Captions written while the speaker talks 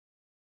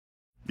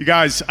You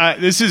guys,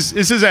 this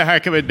is a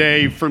heck of a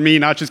day for me,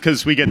 not just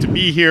because we get to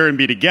be here and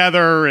be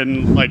together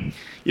and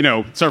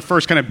it's our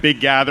first kind of big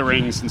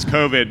gathering since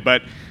COVID,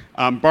 but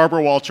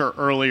Barbara Walter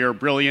earlier,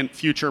 brilliant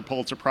future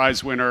Pulitzer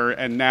Prize winner,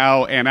 and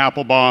now Anne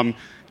Applebaum,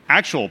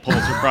 actual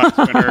Pulitzer Prize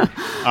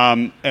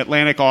winner,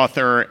 Atlantic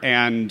author,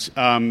 and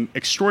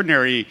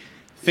extraordinary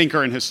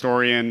thinker and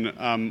historian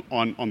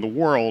on the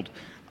world.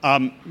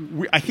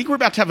 I think we're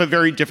about to have a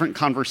very different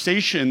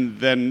conversation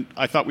than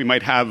I thought we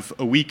might have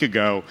a week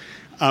ago.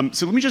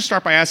 So let me just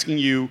start by asking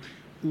you,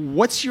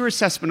 what's your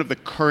assessment of the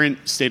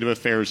current state of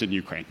affairs in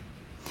Ukraine?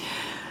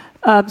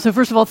 So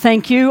first of all,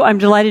 thank you. I'm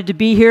delighted to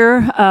be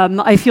here.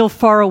 I feel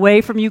far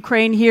away from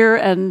Ukraine here,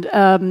 and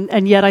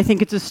yet I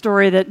think it's a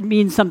story that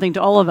means something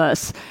to all of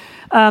us.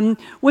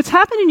 What's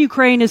happened in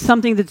Ukraine is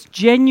something that's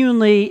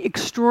genuinely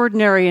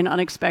extraordinary and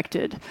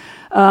unexpected.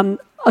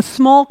 A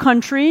small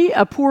country,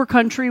 a poor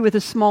country with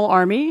a small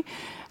army,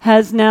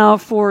 has now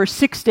for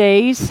 6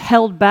 days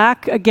held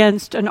back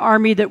against an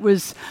army that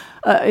was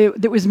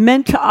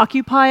meant to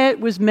occupy it,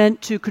 was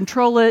meant to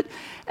control it,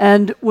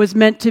 and was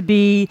meant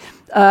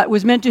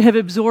to have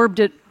absorbed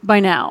it by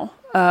now.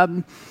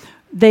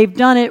 They've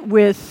done it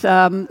with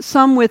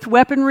some with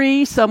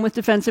weaponry, some with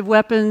defensive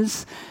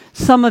weapons.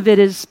 Some of it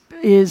is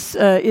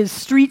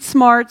street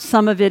smart.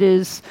 Some of it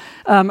is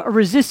a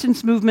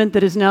resistance movement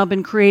that has now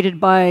been created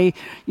by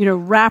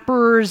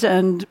rappers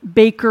and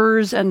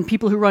bakers and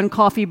people who run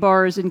coffee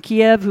bars in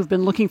Kiev who've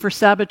been looking for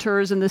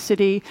saboteurs in the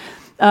city.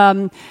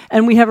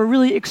 And we have a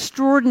really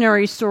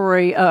extraordinary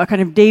story, a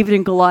kind of David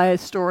and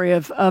Goliath story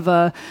of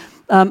a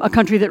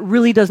country that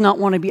really does not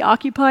want to be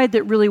occupied,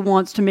 that really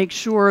wants to make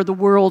sure the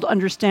world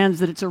understands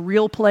that it's a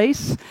real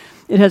place,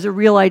 it has a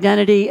real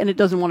identity, and it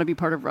doesn't want to be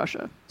part of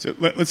Russia. So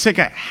let's take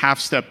a half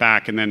step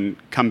back and then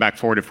come back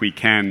forward if we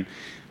can.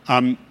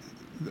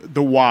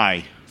 The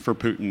why for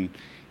Putin.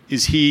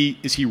 Is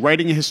he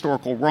righting a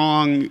historical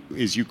wrong?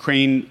 Is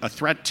Ukraine a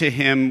threat to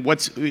him?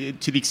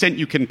 To the extent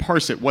you can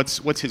parse it,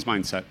 what's his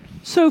mindset?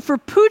 So for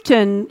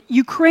Putin,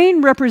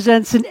 Ukraine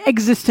represents an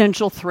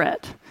existential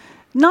threat.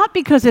 Not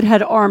because it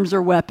had arms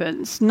or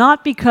weapons,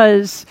 not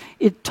because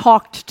it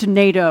talked to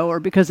NATO or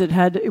because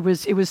it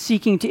was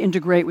seeking to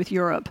integrate with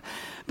Europe,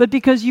 but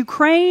because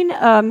Ukraine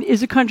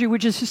is a country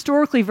which is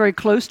historically very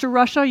close to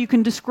Russia. You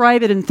can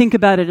describe it and think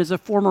about it as a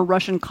former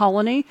Russian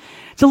colony.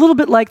 It's a little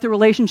bit like the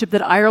relationship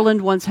that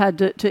Ireland once had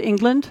to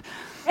England.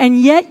 And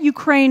yet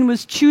Ukraine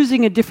was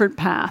choosing a different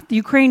path. The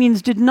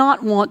Ukrainians did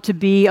not want to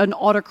be an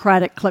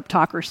autocratic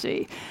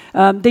kleptocracy.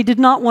 They did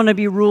not want to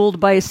be ruled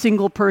by a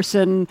single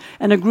person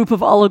and a group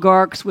of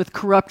oligarchs with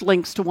corrupt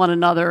links to one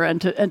another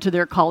and to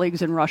their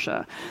colleagues in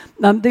Russia.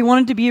 They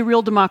wanted to be a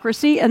real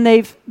democracy, and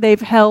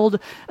they've held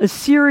a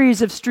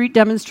series of street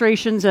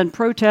demonstrations and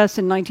protests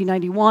in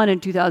 1991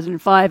 and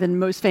 2005, and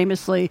most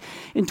famously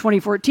in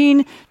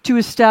 2014, to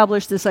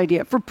establish this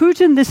idea. For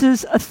Putin, this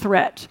is a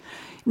threat.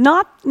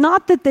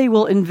 Not that they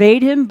will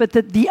invade him, but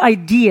that the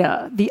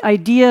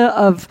idea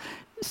of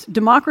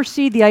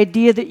democracy, the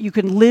idea that you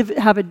can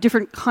have a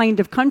different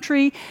kind of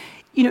country.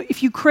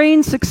 If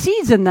Ukraine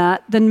succeeds in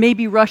that, then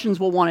maybe Russians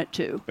will want it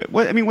too.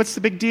 What's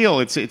the big deal?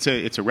 It's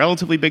a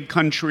relatively big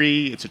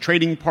country. It's a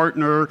trading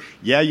partner.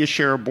 Yeah, you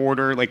share a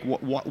border.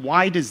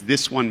 Why does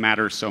this one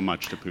matter so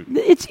much to Putin?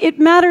 It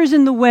matters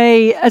in the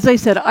way, as I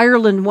said,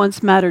 Ireland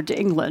once mattered to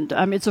England.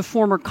 It's a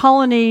former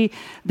colony.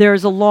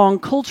 There's a long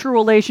cultural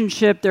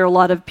relationship. There are a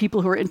lot of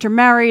people who are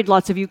intermarried.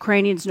 Lots of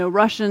Ukrainians know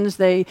Russians.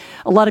 A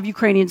lot of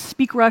Ukrainians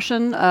speak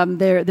Russian.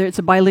 It's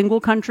a bilingual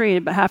country,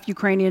 half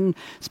Ukrainian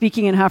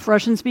speaking and half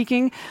Russian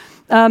speaking.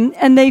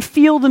 And they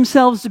feel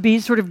themselves to be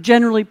sort of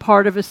generally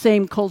part of the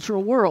same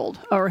cultural world,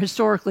 or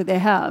historically they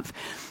have.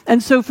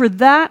 And so for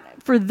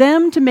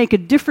them to make a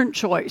different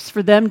choice,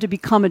 for them to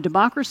become a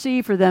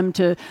democracy, for them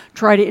to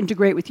try to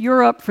integrate with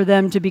Europe, for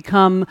them to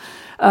become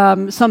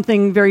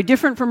something very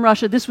different from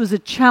Russia, this was a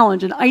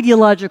challenge, an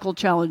ideological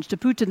challenge to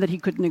Putin that he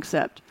couldn't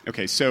accept.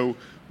 Okay, so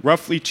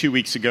roughly 2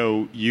 weeks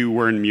ago, you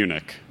were in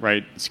Munich,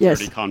 right?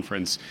 Security Yes.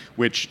 Conference,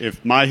 which,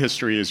 if my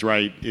history is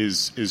right,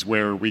 is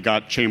where we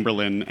got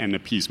Chamberlain and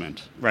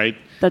appeasement, right?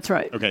 That's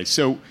right. Okay,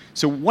 so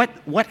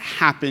what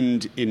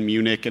happened in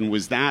Munich, and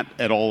was that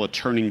at all a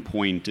turning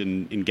point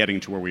in getting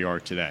to where we are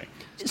today?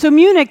 So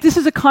Munich, this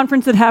is a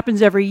conference that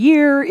happens every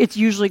year. It's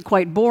usually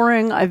quite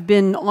boring. I've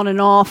been on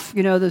and off,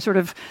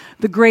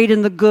 the great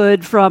and the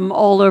good from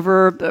all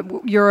over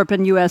Europe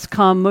and US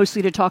come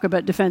mostly to talk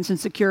about defense and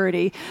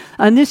security.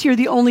 And this year,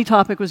 the only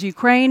topic was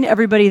Ukraine.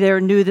 Everybody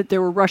there knew that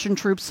there were Russian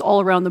troops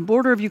all around the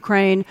border of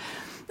Ukraine.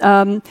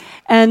 And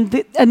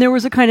there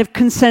was a kind of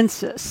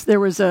consensus. There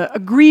was an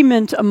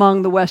agreement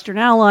among the Western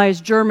allies,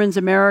 Germans,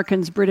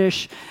 Americans,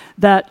 British,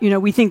 that,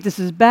 we think this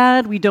is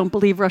bad. We don't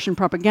believe Russian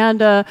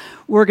propaganda.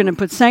 We're going to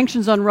put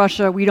sanctions on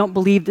Russia. We don't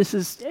believe this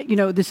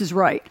is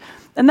right.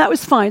 And that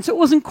was fine. So it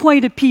wasn't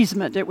quite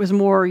appeasement. It was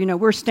more,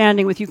 we're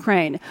standing with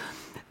Ukraine.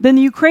 Then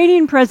the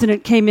Ukrainian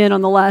president came in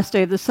on the last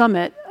day of the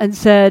summit and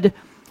said,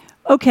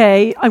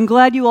 okay, I'm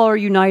glad you all are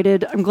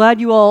united. I'm glad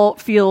you all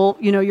feel,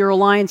 your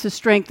alliance is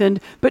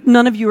strengthened, but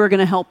none of you are going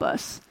to help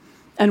us,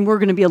 and we're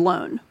going to be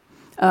alone.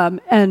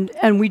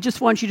 And we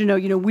just want you to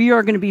know, we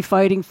are going to be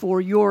fighting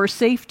for your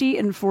safety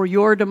and for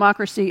your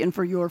democracy and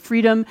for your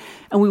freedom,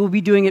 and we will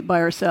be doing it by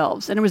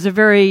ourselves. And it was a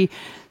very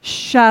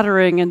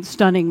shattering and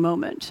stunning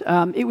moment.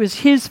 It was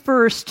his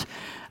first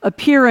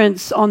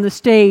appearance on the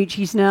stage.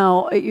 He's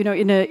now,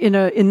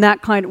 in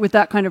that kind with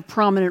that kind of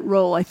prominent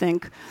role, I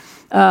think.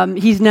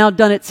 He's now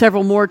done it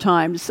several more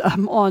times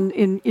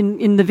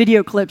in the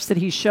video clips that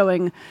he's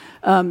showing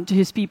to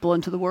his people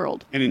and to the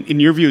world. And in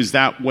your view, is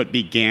that what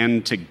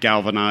began to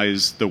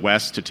galvanize the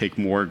West to take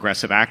more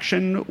aggressive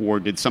action, or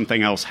did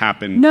something else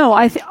happen? No,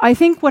 I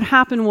think what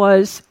happened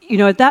was,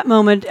 at that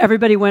moment,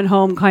 everybody went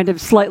home kind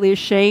of slightly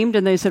ashamed,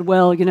 and they said,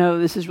 well,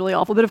 this is really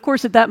awful. But of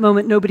course, at that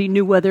moment, nobody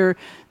knew whether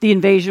the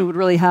invasion would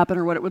really happen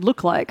or what it would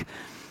look like.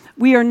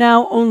 We are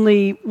now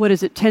only,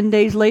 10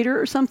 days later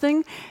or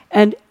something,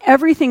 and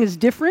everything is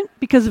different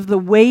because of the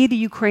way the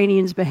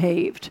Ukrainians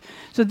behaved.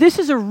 So this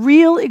is a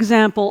real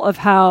example of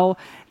how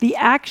the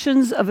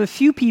actions of a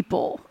few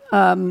people,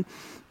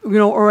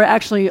 or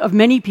actually of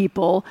many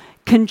people,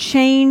 can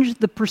change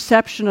the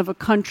perception of a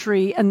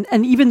country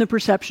and even the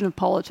perception of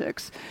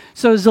politics.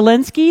 So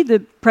Zelensky, the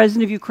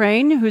president of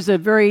Ukraine, who's a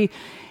very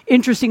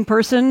interesting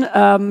person.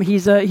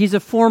 He's a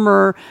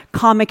former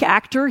comic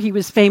actor. He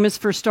was famous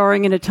for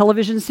starring in a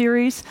television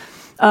series.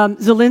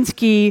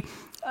 Zelensky,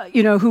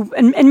 who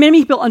and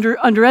many people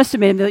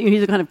underestimate him. That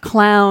he's a kind of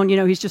clown.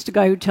 He's just a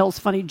guy who tells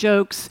funny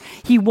jokes.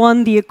 He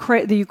won the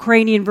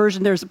Ukrainian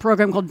version. There's a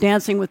program called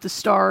Dancing with the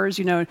Stars.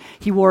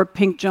 He wore a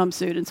pink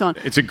jumpsuit and so on.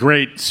 It's a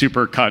great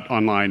super cut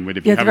online.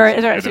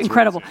 It's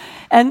incredible.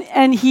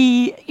 And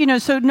he,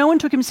 so no one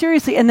took him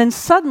seriously. And then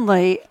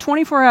suddenly,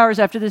 24 hours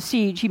after the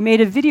siege, he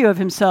made a video of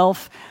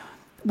himself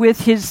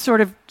with his sort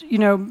of,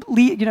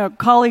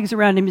 colleagues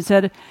around him. He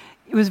said,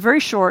 it was very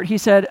short. He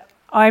said,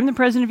 I'm the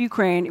president of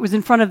Ukraine. It was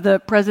in front of the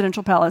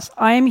presidential palace.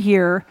 I am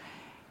here.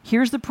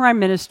 Here's the prime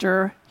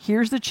minister.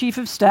 Here's the chief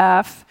of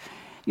staff.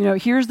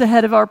 Here's the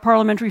head of our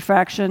parliamentary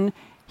faction.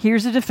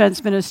 Here's the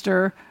defense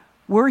minister.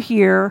 We're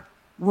here.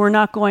 We're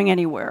not going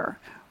anywhere.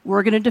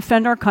 We're going to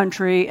defend our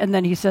country. And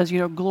then he says,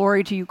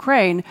 glory to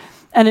Ukraine.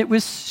 And it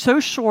was so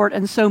short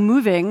and so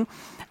moving.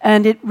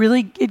 And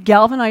it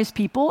galvanized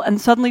people. And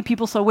suddenly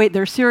people saw, wait,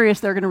 they're serious.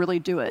 They're going to really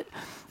do it.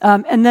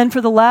 And then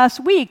for the last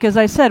week, as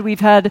I said, we've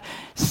had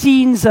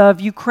scenes of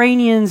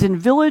Ukrainians in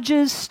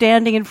villages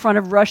standing in front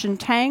of Russian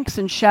tanks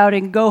and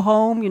shouting, go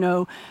home,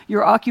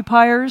 your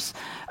occupiers.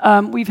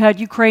 We've had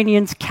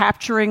Ukrainians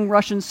capturing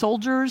Russian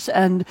soldiers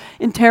and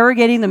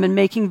interrogating them and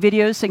making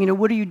videos saying,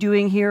 what are you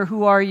doing here?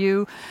 Who are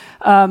you?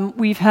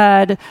 We've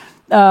had...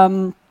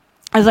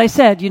 as I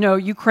said,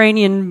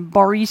 Ukrainian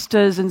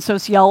baristas and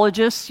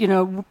sociologists,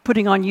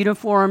 putting on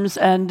uniforms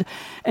and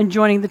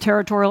joining the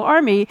territorial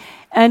army.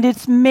 And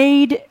it's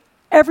made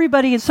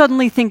everybody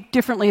suddenly think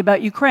differently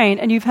about Ukraine.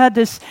 And you've had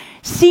this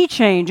sea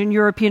change in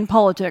European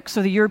politics.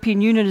 So the European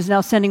Union is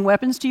now sending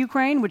weapons to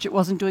Ukraine, which it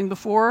wasn't doing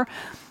before.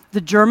 The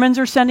Germans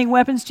are sending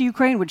weapons to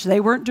Ukraine, which they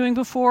weren't doing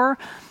before.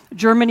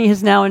 Germany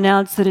has now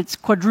announced that it's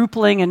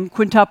quadrupling and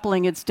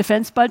quintupling its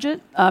defense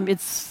budget.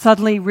 It's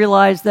suddenly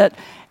realized that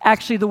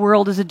actually the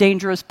world is a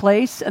dangerous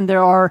place, and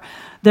there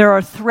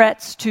are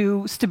threats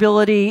to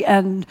stability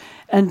and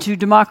to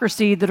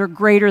democracy that are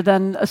greater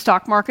than a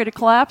stock market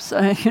collapse.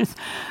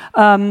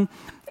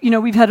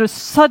 We've had a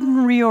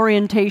sudden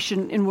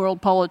reorientation in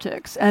world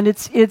politics, and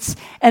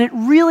it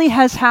really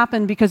has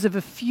happened because of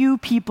a few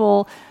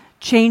people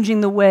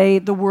changing the way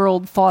the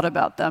world thought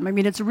about them. I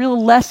mean, it's a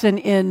real lesson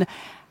in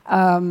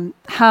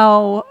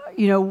how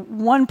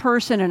one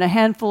person and a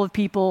handful of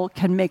people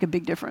can make a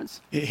big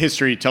difference.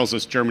 History tells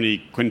us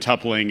Germany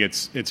quintupling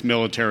its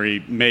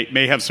military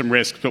may have some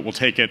risks, but we'll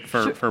take it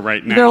for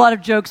right now. There are a lot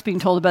of jokes being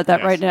told about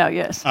that right now.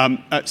 Yes.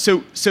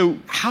 So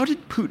how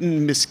did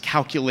Putin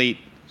miscalculate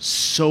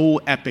so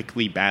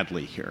epically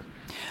badly here?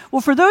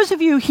 Well, for those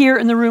of you here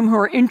in the room who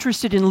are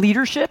interested in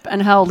leadership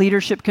and how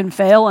leadership can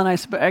fail, and I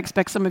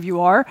expect some of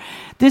you are,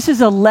 this is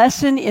a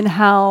lesson in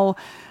how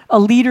a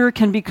leader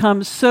can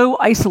become so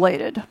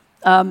isolated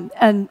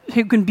and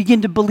who can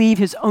begin to believe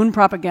his own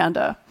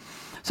propaganda.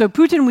 So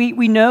Putin,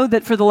 we know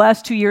that for the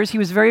last 2 years, he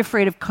was very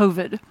afraid of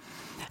COVID.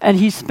 And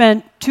he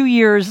spent 2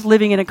 years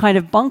living in a kind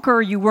of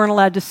bunker. You weren't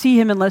allowed to see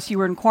him unless you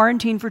were in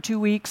quarantine for 2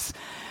 weeks.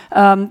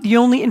 The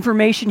only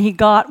information he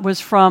got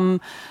was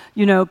from,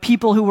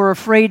 people who were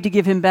afraid to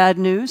give him bad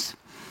news.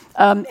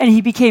 And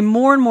he became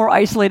more and more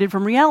isolated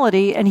from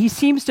reality. And he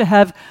seems to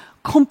have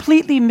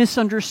completely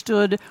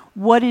misunderstood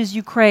what is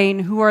Ukraine,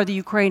 who are the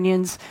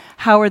Ukrainians,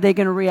 how are they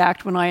going to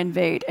react when I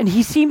invade. And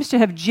he seems to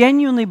have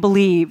genuinely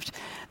believed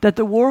that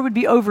the war would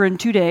be over in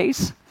 2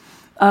 days,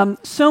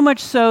 so much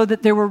so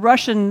that there were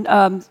Russian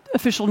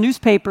official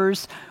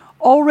newspapers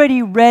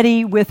already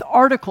ready with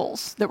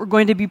articles that were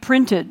going to be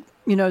printed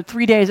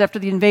 3 days after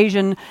the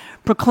invasion,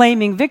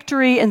 proclaiming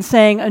victory and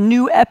saying a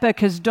new epoch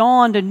has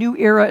dawned, a new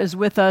era is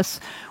with us.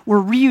 We're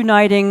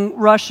reuniting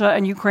Russia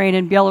and Ukraine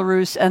and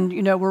Belarus, and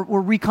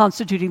we're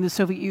reconstituting the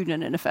Soviet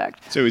Union in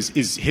effect. So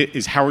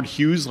is Howard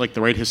Hughes like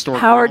the right historical?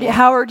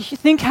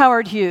 Think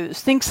Howard Hughes.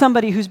 Think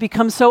somebody who's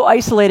become so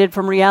isolated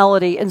from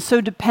reality and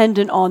so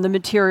dependent on the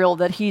material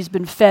that he's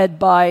been fed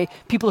by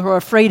people who are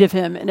afraid of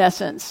him, in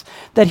essence,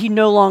 that he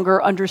no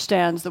longer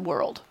understands the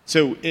world.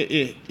 So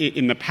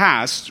in the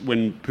past,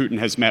 when Putin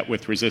has met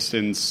with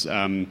resistance,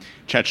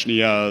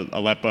 Chechnya,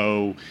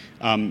 Aleppo,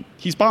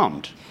 he's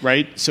bombed,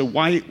 right? So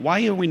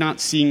why are we not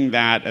seeing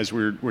that as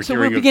we're hearing? So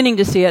we're beginning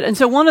to see it. And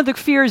so one of the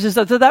fears is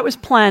that was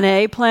Plan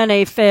A. Plan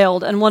A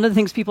failed. And one of the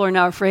things people are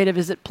now afraid of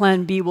is that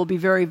Plan B will be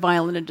very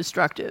violent and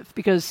destructive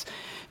because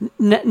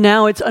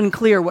now it's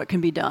unclear what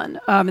can be done.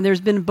 And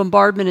there's been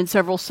bombardment in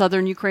several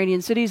southern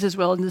Ukrainian cities as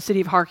well, in the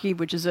city of Kharkiv,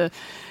 which is a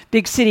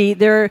big city.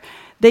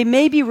 They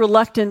may be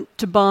reluctant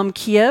to bomb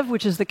Kiev,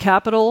 which is the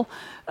capital.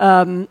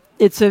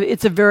 It's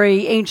a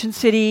very ancient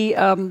city.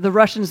 The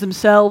Russians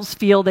themselves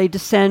feel they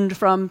descend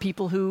from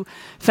people who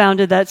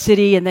founded that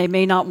city, and they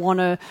may not want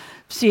to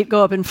see it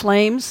go up in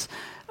flames.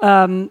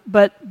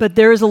 But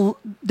there's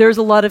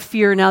a lot of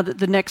fear now that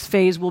the next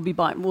phase will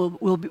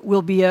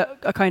be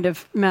a kind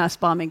of mass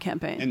bombing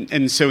campaign.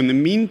 And so in the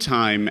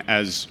meantime,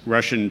 as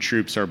Russian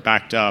troops are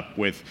backed up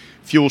with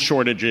fuel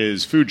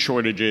shortages, food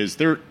shortages,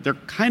 they're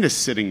kind of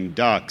sitting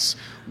ducks.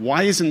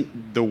 Why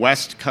isn't the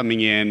West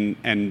coming in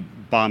and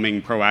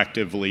bombing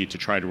proactively to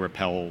try to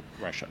repel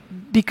Russia?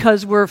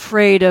 Because we're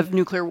afraid of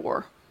nuclear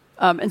war.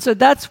 And so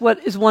that's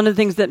what is one of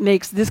the things that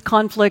makes this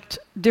conflict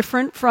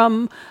different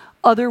from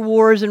other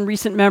wars in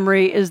recent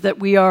memory, is that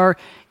we are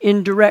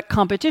in direct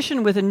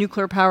competition with a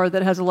nuclear power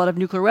that has a lot of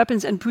nuclear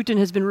weapons, and Putin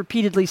has been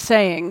repeatedly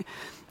saying,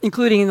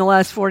 including in the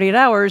last 48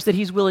 hours, that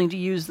he's willing to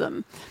use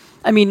them.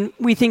 I mean,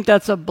 we think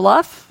that's a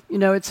bluff.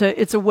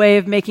 It's a way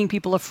of making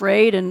people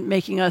afraid and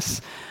making us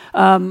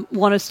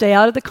want to stay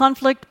out of the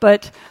conflict.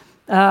 But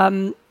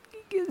there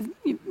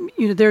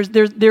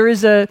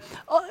is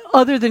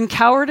other than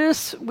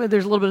cowardice, well,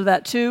 there's a little bit of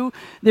that too.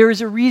 There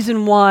is a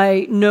reason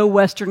why no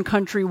Western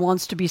country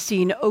wants to be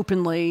seen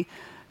openly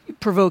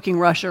provoking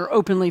Russia or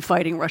openly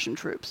fighting Russian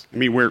troops. I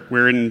mean,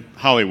 we're in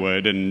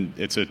Hollywood, and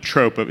it's a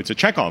trope of, it's a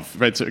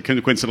Chekhov, it's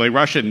coincidentally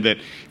Russian, that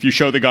if you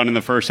show the gun in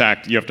the first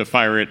act, you have to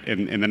fire it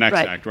in the next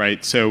act,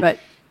 right? So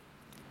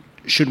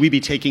should we be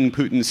taking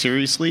Putin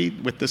seriously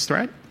with this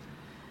threat?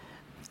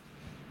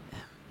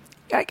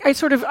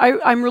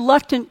 I'm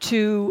reluctant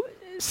to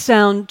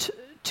sound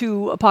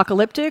too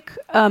apocalyptic.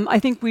 I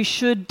think we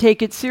should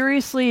take it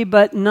seriously,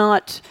 but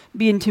not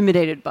be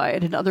intimidated by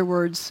it. In other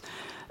words,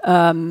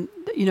 a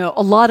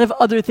lot of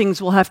other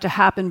things will have to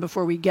happen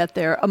before we get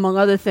there. Among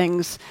other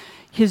things,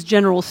 his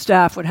general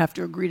staff would have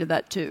to agree to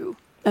that too.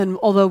 And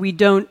although we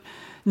don't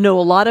know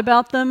a lot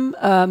about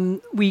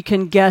them, we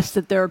can guess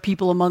that there are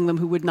people among them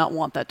who would not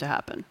want that to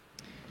happen.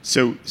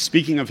 So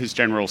speaking of his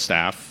general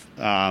staff,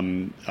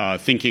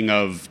 thinking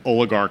of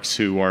oligarchs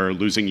who are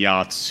losing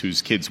yachts,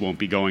 whose kids won't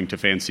be going to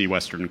fancy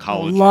Western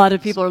colleges. A lot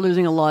of people are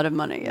losing a lot of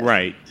money. Yes.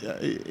 Right.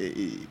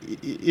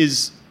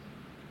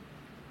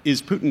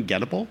 Is Putin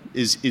gettable?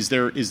 Is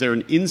there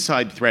an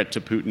inside threat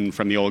to Putin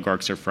from the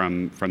oligarchs or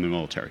from the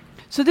military?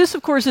 So this,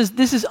 of course,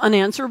 is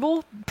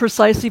unanswerable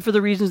precisely for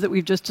the reasons that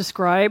we've just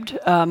described.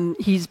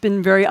 He's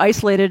been very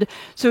isolated.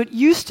 So it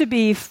used to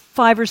be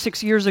 5 or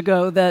 6 years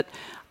ago that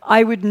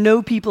I would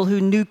know people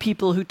who knew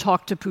people who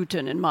talked to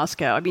Putin in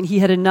Moscow. I mean, he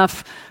had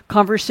enough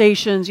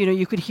conversations.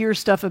 You could hear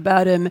stuff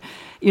about him.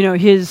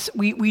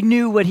 We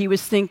knew what he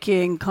was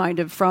thinking, kind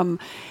of from.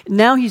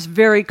 Now he's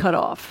very cut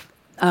off.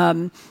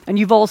 And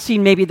you've all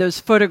seen maybe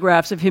those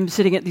photographs of him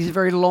sitting at these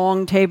very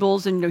long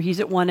tables, and he's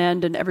at one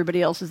end and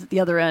everybody else is at the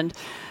other end.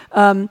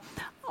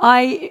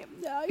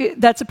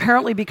 That's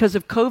apparently because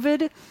of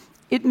COVID.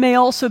 It may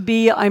also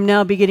be, I'm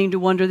now beginning to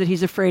wonder that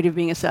he's afraid of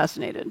being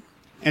assassinated.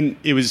 And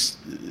it was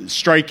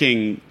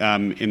striking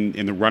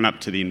in the run-up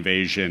to the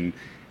invasion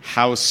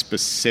how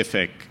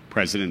specific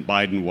President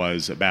Biden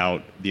was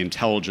about the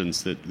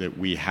intelligence that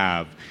we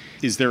have.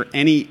 Is there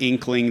any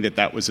inkling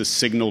that was a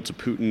signal to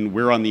Putin,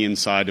 we're on the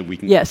inside and we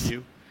can get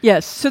you?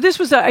 Yes. So this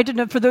was, I didn't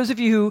know, for those of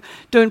you who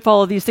don't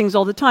follow these things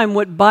all the time,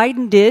 what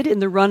Biden did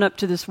in the run-up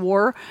to this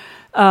war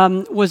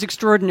was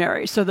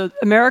extraordinary. So the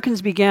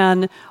Americans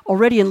began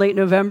already in late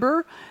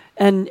November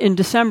and in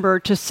December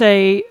to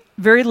say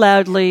very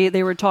loudly,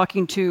 they were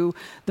talking to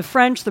the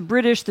French, the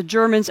British, the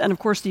Germans, and of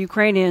course the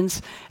Ukrainians,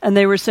 and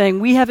they were saying,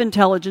 we have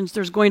intelligence,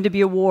 there's going to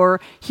be a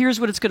war, here's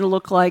what it's going to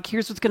look like,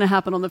 here's what's going to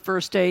happen on the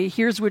first day,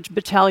 here's which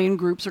battalion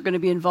groups are going to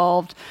be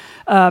involved,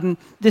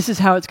 this is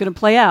how it's going to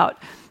play out.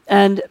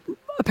 And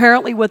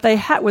apparently what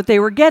they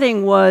were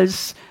getting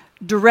was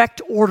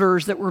direct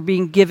orders that were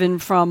being given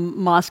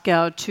from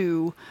Moscow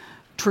to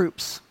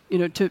troops,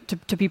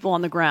 to people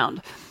on the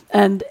ground.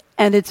 And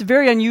it's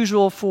very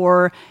unusual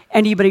for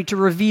anybody to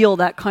reveal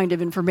that kind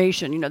of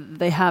information.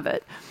 They have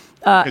it.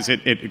 Because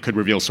it could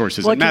reveal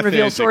sources and methods. It could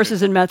reveal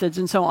sources and methods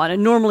and so on.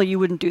 And normally you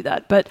wouldn't do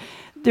that. But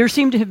there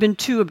seemed to have been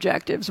two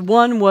objectives.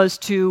 One was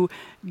to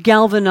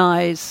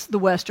galvanize the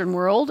Western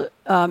world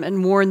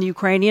and warn the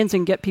Ukrainians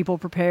and get people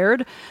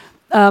prepared.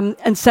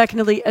 And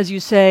secondly, as you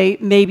say,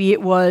 maybe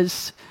it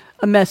was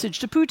a message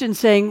to Putin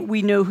saying,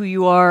 we know who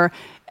you are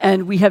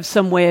and we have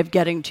some way of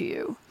getting to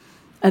you.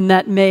 And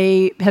that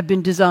may have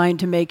been designed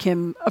to make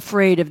him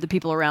afraid of the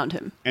people around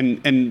him.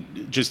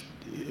 And just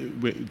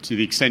to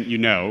the extent you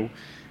know,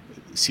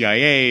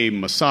 CIA,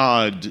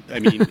 Mossad, I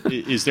mean,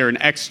 is there an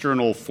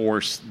external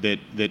force that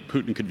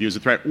Putin could view as a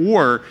threat?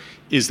 Or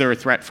is there a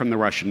threat from the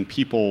Russian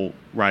people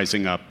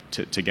rising up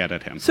to get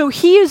at him? So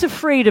he is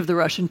afraid of the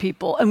Russian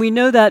people. And we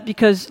know that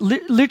because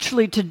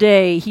literally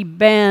today he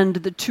banned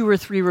the 2 or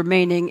 3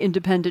 remaining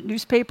independent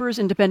newspapers,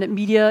 independent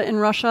media in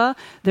Russia.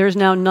 There's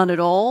now none at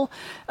all.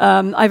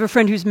 I have a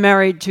friend who's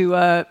married to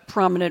a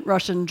prominent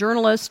Russian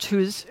journalist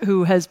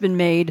who has been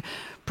made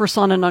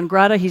persona non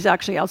grata. He's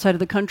actually outside of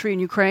the country in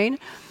Ukraine.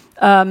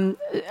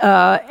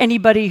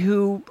 Anybody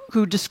who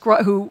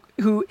describes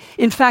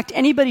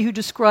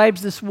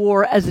this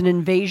war as an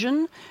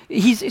invasion,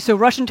 so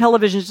Russian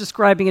television is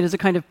describing it as a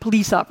kind of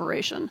police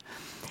operation.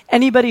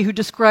 Anybody who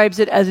describes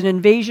it as an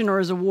invasion or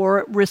as a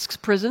war risks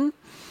prison.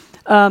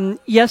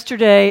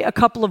 Yesterday, a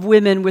couple of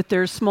women with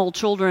their small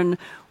children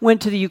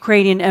went to the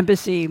Ukrainian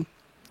embassy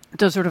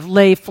to sort of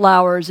lay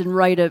flowers and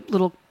write a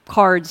little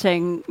card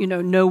saying,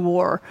 no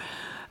war.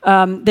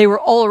 They were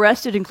all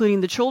arrested, including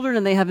the children,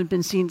 and they haven't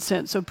been seen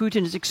since. So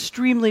Putin is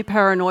extremely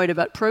paranoid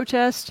about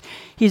protest.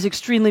 He's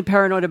extremely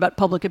paranoid about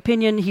public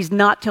opinion. He's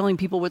not telling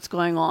people what's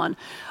going on.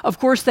 Of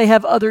course, they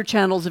have other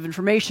channels of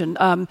information.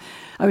 I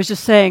was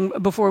just saying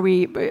when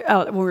we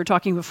were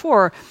talking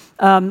before,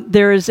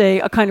 there is a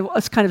kind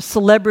of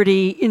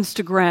celebrity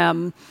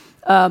Instagram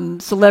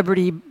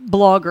celebrity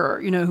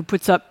blogger, who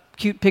puts up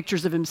cute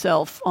pictures of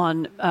himself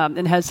on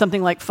and has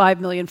something like 5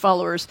 million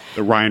followers.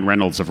 The Ryan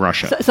Reynolds of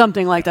Russia.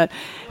 Something like that.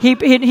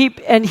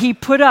 He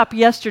put up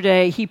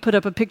yesterday a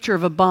picture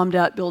of a bombed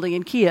out building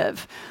in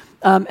Kiev.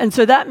 And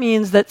so that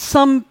means that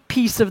some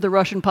piece of the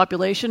Russian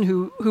population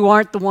who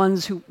aren't the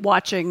ones who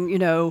watching,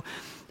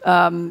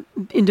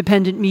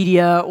 independent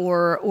media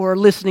or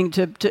listening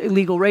to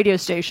illegal radio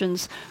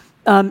stations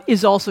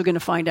is also going to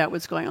find out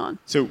what's going on.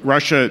 So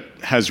Russia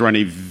has run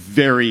a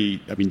very,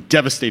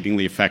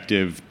 devastatingly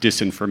effective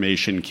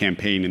disinformation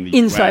campaign in the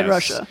U.S. Inside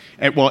Russia.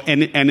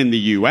 And in the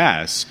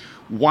U.S.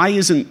 Why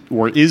is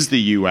the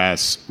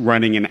U.S.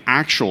 running an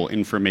actual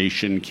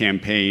information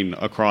campaign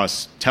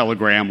across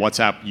Telegram,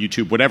 WhatsApp,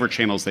 YouTube, whatever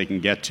channels they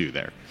can get to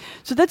there?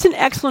 So that's an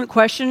excellent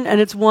question,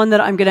 and it's one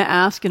that I'm going to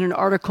ask in an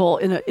article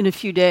in a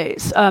few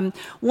days.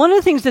 One of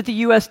the things that the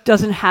U.S.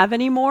 doesn't have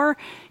anymore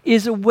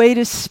is a way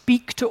to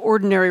speak to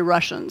ordinary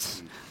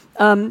Russians.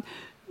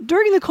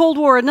 During the Cold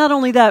War, not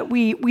only that,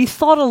 we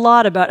thought a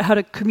lot about how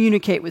to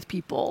communicate with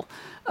people.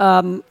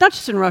 Not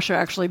just in Russia,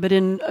 actually, but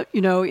in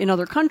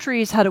other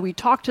countries. How do we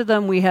talk to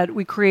them?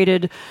 We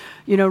created,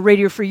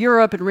 Radio Free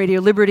Europe and Radio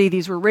Liberty.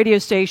 These were radio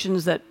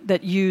stations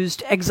that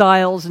used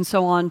exiles and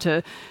so on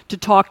to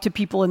talk to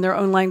people in their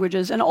own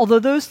languages. And although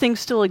those things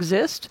still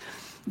exist,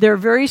 they're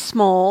very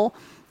small.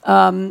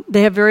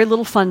 They have very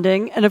little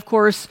funding, and of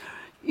course,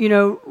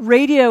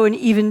 radio and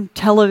even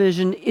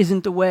television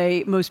isn't the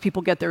way most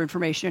people get their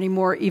information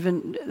anymore.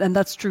 And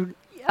that's true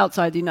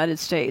outside the United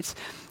States.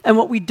 And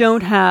what we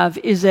don't have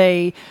is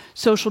a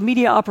social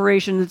media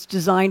operation that's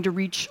designed to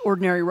reach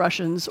ordinary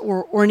Russians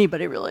or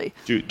anybody really.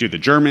 Do the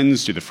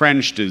Germans? Do the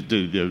French? Do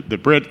the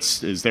Brits?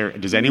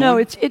 Does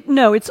anyone?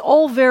 No, it's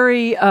all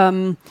very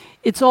kind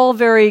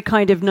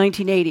of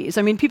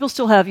 1980s. People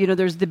still have,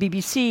 there's the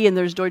BBC and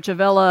there's Deutsche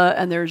Welle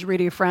and there's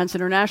Radio France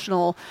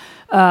International,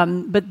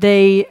 but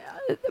they,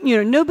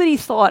 nobody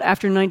thought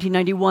after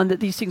 1991 that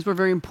these things were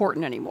very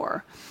important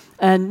anymore.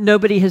 And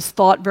nobody has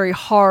thought very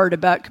hard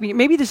about community.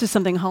 Maybe this is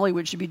something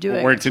Hollywood should be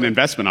doing. Or it's an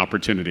investment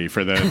opportunity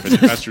for the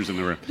investors in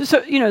the room.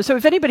 So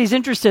if anybody's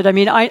interested,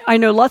 I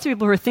know lots of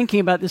people who are thinking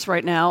about this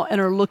right now and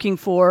are looking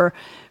for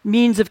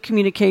means of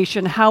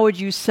communication. How would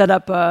you set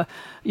up a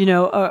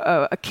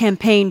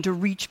campaign to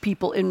reach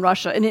people in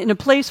Russia? And in a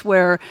place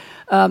where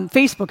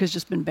Facebook has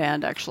just been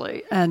banned,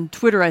 actually, and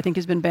Twitter, I think,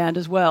 has been banned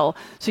as well.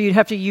 So you'd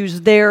have to use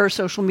their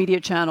social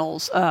media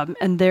channels,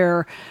 and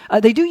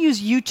they do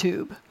use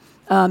YouTube.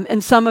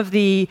 And some of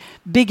the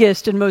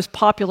biggest and most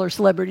popular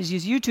celebrities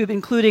use YouTube,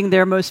 including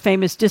their most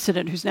famous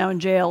dissident, who's now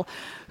in jail,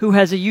 who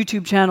has a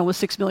YouTube channel with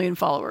 6 million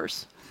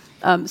followers.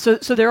 So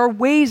there are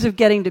ways of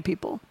getting to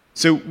people.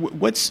 So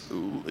let's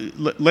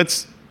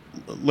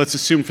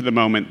assume for the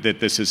moment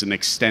that this is an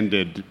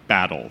extended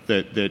battle,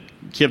 that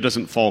Kiev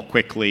doesn't fall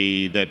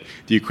quickly, that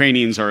the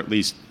Ukrainians are at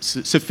least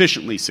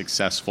sufficiently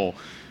successful.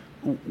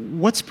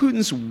 What's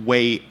Putin's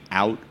way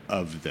out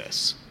of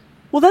this?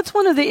 Well, that's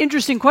one of the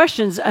interesting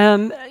questions.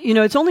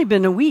 It's only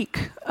been a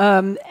week,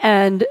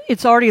 and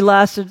it's already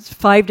lasted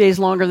 5 days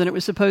longer than it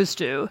was supposed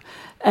to.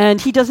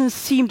 And he doesn't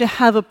seem to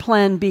have a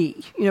plan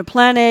B.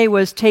 Plan A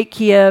was take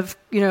Kiev,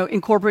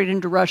 incorporate it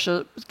into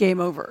Russia, game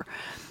over.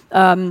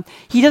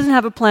 He doesn't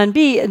have a plan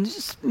B,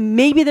 and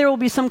maybe there will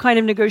be some kind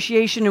of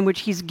negotiation in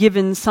which he's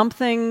given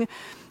something,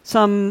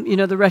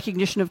 the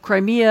recognition of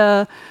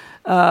Crimea,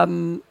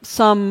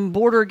 some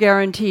border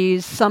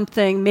guarantees,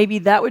 something, maybe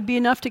that would be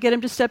enough to get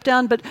him to step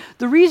down. But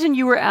the reason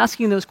you were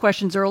asking those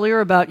questions earlier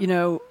about,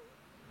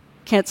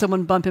 can't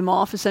someone bump him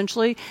off,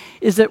 essentially,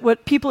 is that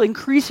what people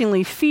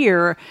increasingly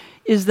fear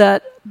is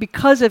that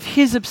because of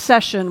his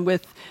obsession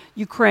with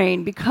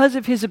Ukraine, because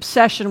of his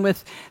obsession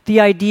with the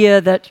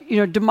idea that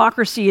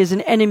democracy is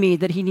an enemy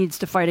that he needs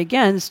to fight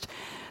against,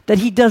 that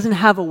he doesn't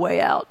have a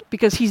way out,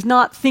 because he's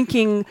not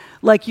thinking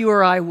like you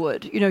or I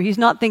would. He's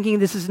not thinking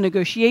this is a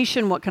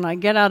negotiation, what can I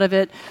get out of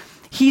it?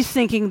 He's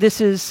thinking this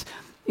is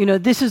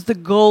the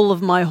goal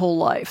of my whole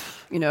life.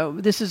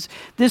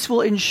 This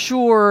will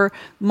ensure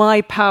my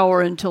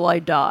power until I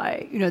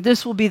die.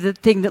 This will be the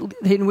thing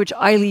in which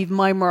I leave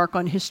my mark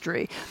on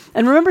history.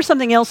 And remember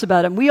something else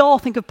about him. We all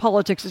think of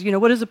politics as,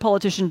 what does a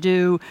politician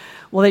do?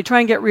 Well, they try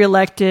and get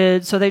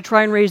reelected, so they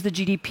try and raise the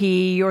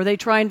GDP, or they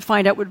try and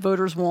find out what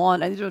voters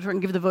want, and they try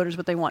and give the voters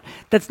what they want.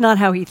 That's not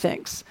how he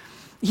thinks.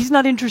 He's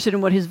not interested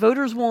in what his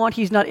voters want.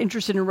 He's not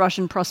interested in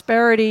Russian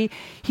prosperity.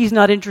 He's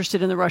not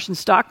interested in the Russian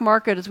stock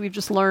market, as we've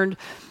just learned.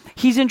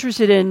 He's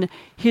interested in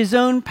his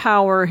own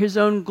power, his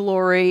own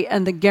glory,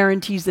 and the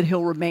guarantees that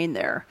he'll remain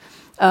there.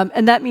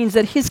 And that means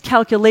that his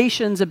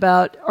calculations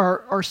about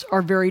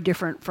are very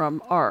different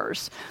from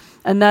ours.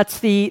 And that's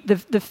the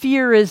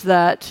fear is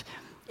that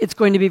it's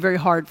going to be very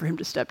hard for him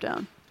to step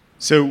down.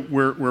 So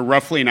we're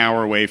roughly an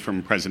hour away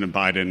from President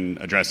Biden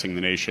addressing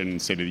the nation,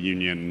 State of the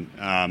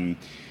Union.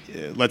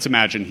 Let's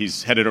imagine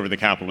he's headed over the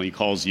Capitol and he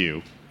calls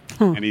you.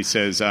 And he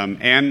says,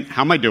 Anne,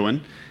 how am I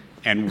doing?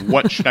 And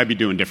what should I be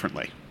doing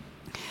differently?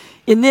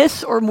 In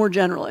this or more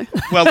generally?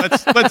 Well,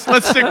 let's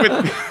stick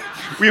with.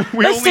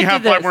 We only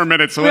have 5 more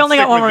minutes, so let's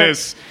stick with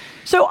this.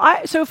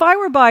 So if I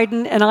were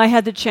Biden and I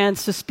had the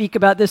chance to speak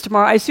about this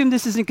tomorrow, I assume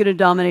this isn't going to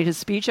dominate his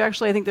speech.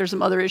 Actually, I think there's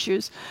some other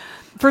issues.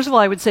 First of all,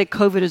 I would say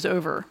COVID is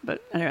over,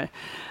 but anyway,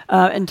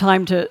 and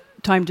time to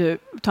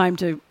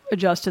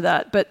adjust to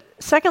that. But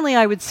secondly,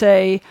 I would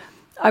say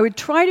I would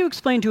try to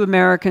explain to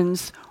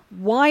Americans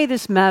why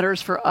this matters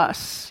for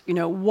us.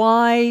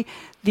 Why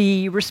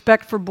the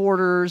respect for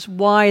borders,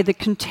 why the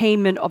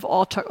containment of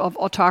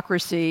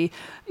autocracy,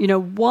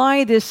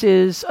 why this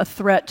is a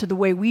threat to the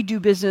way we do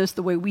business,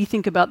 the way we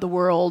think about the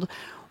world,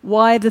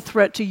 why the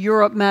threat to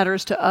Europe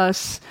matters to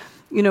us,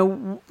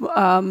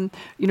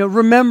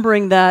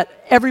 remembering that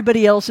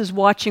everybody else is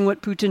watching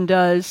what Putin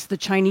does, the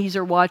Chinese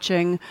are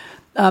watching,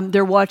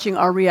 they're watching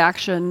our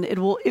reaction. It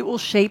will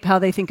shape how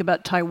they think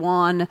about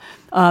Taiwan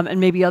and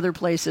maybe other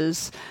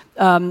places.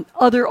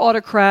 Other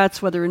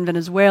autocrats, whether in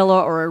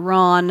Venezuela or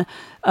Iran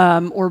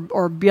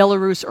or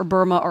Belarus or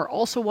Burma, are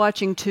also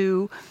watching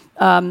too.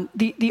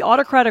 The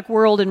autocratic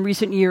world in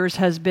recent years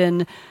has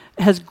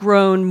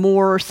grown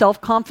more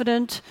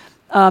self-confident,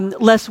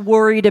 less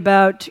worried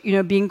about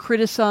being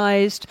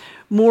criticized,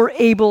 more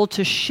able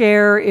to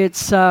share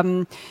its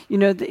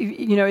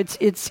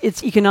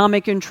its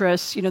economic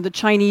interests. The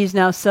Chinese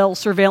now sell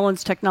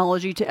surveillance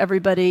technology to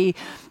everybody.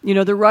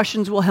 The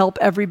Russians will help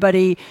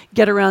everybody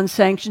get around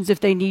sanctions if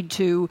they need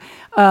to.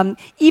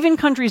 Even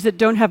countries that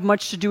don't have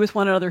much to do with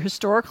one another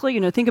historically.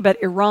 Think about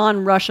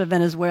Iran, Russia,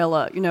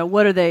 Venezuela.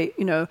 What are they?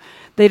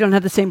 They don't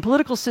have the same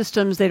political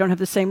systems. They don't have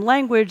the same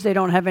language. They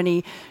don't have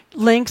any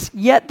links.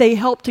 Yet they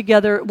help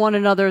together one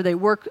another. They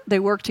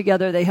work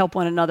together. They help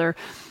one another.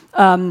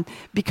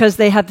 Because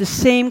they have the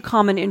same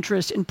common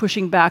interest in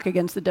pushing back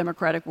against the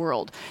democratic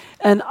world.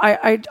 And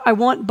I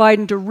want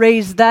Biden to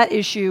raise that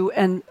issue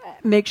and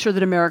make sure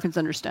that Americans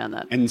understand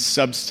that. And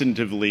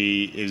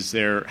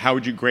substantively, how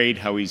would you grade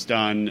how he's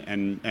done,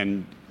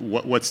 and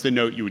what's the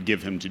note you would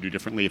give him to do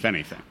differently, if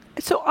anything?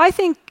 So I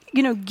think,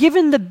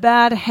 given the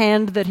bad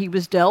hand that he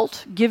was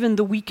dealt, given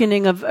the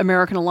weakening of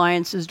American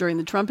alliances during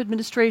the Trump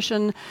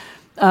administration,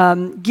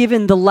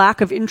 given the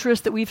lack of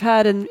interest that we've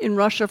had in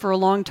Russia for a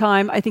long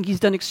time, I think he's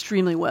done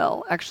extremely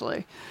well,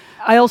 actually.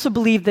 I also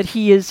believe that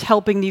he is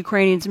helping the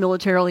Ukrainians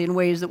militarily in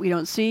ways that we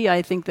don't see.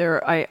 I think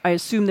I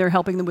assume they're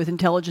helping them with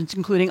intelligence,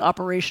 including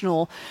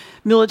operational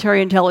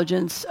military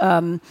intelligence.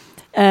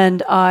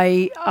 And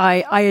I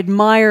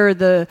admire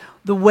the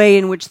way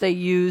in which they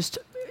used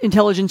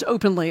intelligence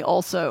openly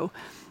also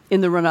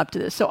in the run-up to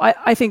this. So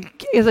I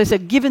think, as I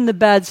said, given the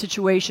bad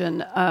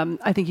situation,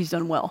 I think he's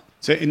done well.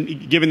 So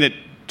given that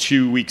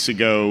 2 weeks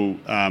ago,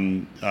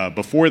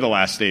 before the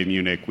last day of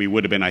Munich, we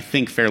would have been, I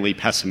think, fairly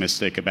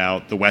pessimistic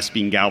about the West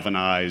being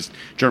galvanized,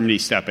 Germany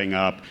stepping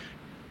up,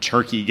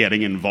 Turkey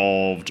getting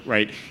involved,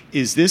 right?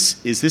 Is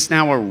this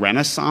now a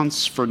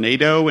renaissance for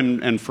NATO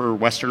and for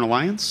Western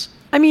alliance?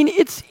 I mean,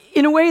 it's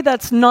in a way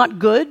that's not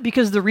good,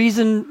 because the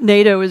reason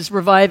NATO is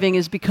reviving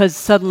is because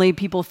suddenly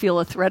people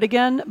feel a threat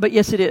again. But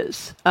yes, it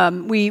is.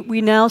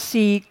 We now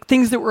see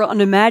things that were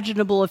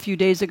unimaginable a few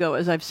days ago,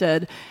 as I've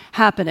said,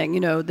 happening.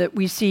 That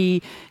we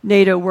see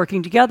NATO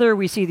working together,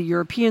 we see the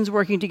Europeans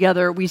working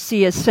together, we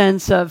see a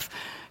sense of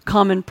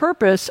common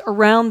purpose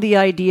around the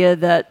idea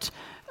that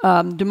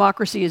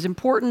democracy is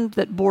important,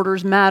 that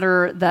borders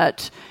matter,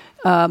 that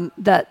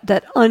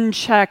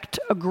unchecked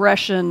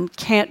aggression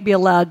can't be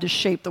allowed to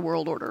shape the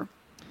world order.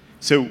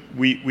 So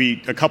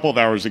we a couple of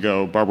hours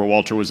ago, Barbara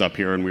Walter was up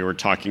here, and we were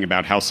talking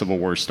about how civil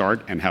wars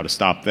start and how to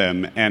stop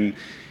them. And,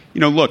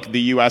 look,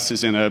 the U.S.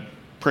 is in a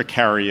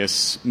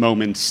precarious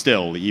moment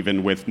still,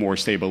 even with more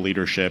stable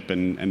leadership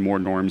and more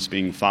norms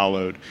being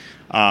followed.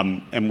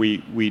 And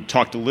we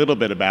talked a little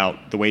bit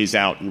about the ways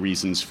out and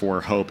reasons for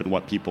hope and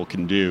what people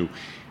can do.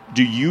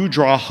 Do you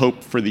draw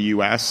hope for the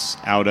U.S.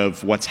 out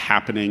of what's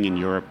happening in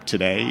Europe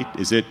today?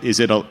 Is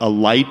it a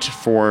light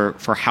for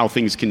how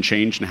things can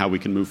change and how we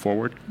can move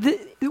forward?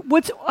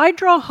 I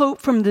draw hope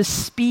from the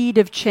speed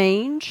of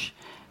change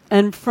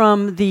and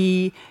from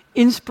the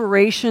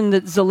inspiration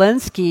that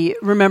Zelensky,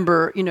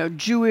 remember,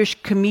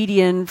 Jewish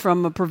comedian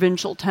from a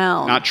provincial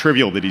town. Not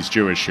trivial that he's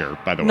Jewish here,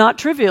 by the way. Not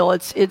trivial.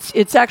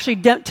 It's actually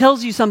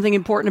tells you something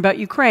important about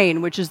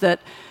Ukraine, which is that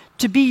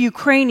to be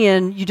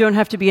Ukrainian, you don't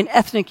have to be an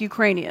ethnic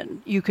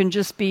Ukrainian. You can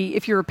just be,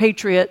 if you're a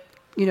patriot,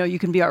 you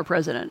can be our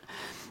president.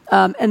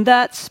 And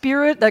that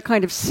spirit, that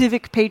kind of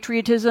civic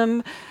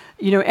patriotism,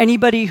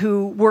 anybody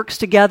who works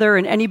together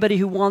and anybody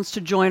who wants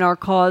to join our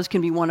cause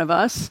can be one of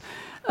us.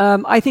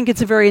 I think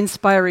it's a very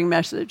inspiring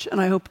message,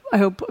 and I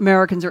hope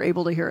Americans are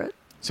able to hear it.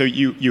 So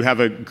you have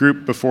a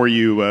group before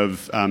you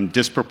of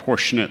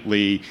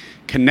disproportionately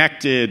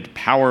connected,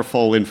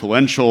 powerful,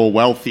 influential,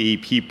 wealthy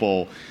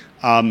people.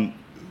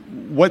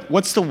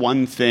 What's the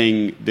one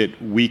thing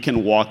that we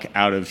can walk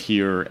out of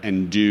here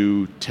and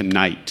do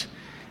tonight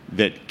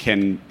that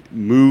can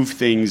move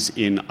things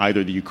in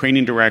either the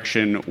Ukrainian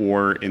direction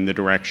or in the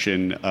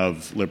direction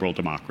of liberal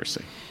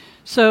democracy?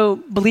 So,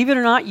 believe it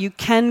or not, you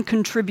can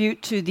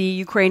contribute to the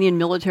Ukrainian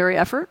military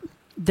effort.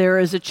 There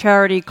is a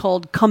charity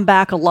called Come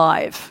Back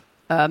Alive,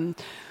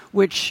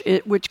 which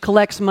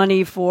collects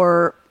money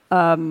for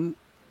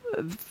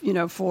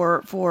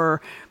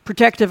for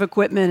protective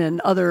equipment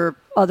and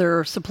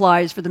other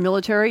supplies for the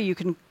military. You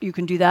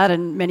can do that,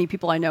 and many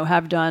people I know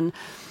have done.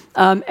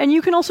 And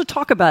you can also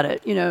talk about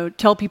it.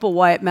 Tell people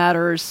why it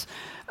matters.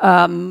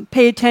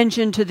 Pay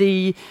attention to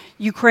the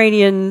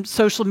Ukrainian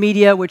social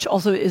media, which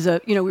also is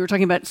we were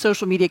talking about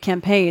social media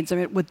campaigns. I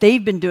mean, what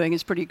they've been doing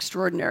is pretty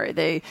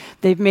extraordinary.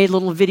 They've made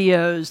little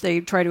videos.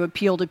 They try to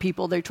appeal to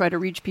people. They try to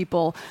reach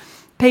people.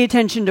 Pay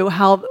attention to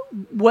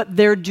what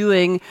they're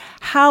doing.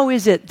 How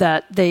is it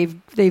that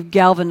they've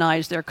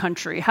galvanized their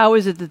country? How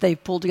is it that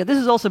they've pulled together?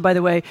 This is also, by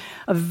the way,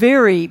 a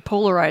very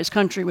polarized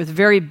country with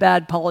very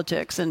bad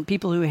politics and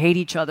people who hate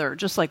each other,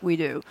 just like we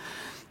do.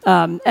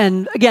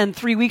 And again,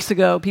 3 weeks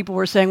ago, people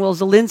were saying, well,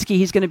 Zelensky,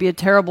 he's going to be a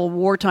terrible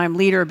wartime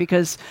leader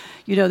because,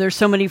 there's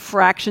so many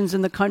fractions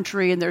in the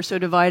country and they're so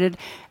divided.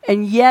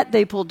 And yet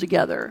they pulled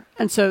together.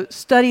 And so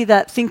study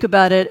that, think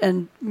about it,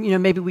 and,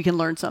 maybe we can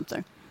learn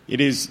something. It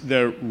is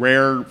the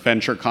rare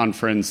venture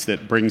conference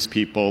that brings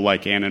people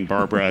like Anne and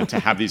Barbara to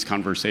have these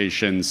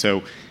conversations.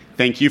 So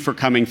thank you for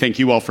coming. Thank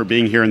you all for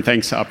being here. And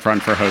thanks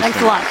Upfront for hosting.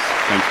 Thanks a lot.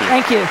 Thank you.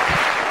 Thank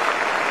you.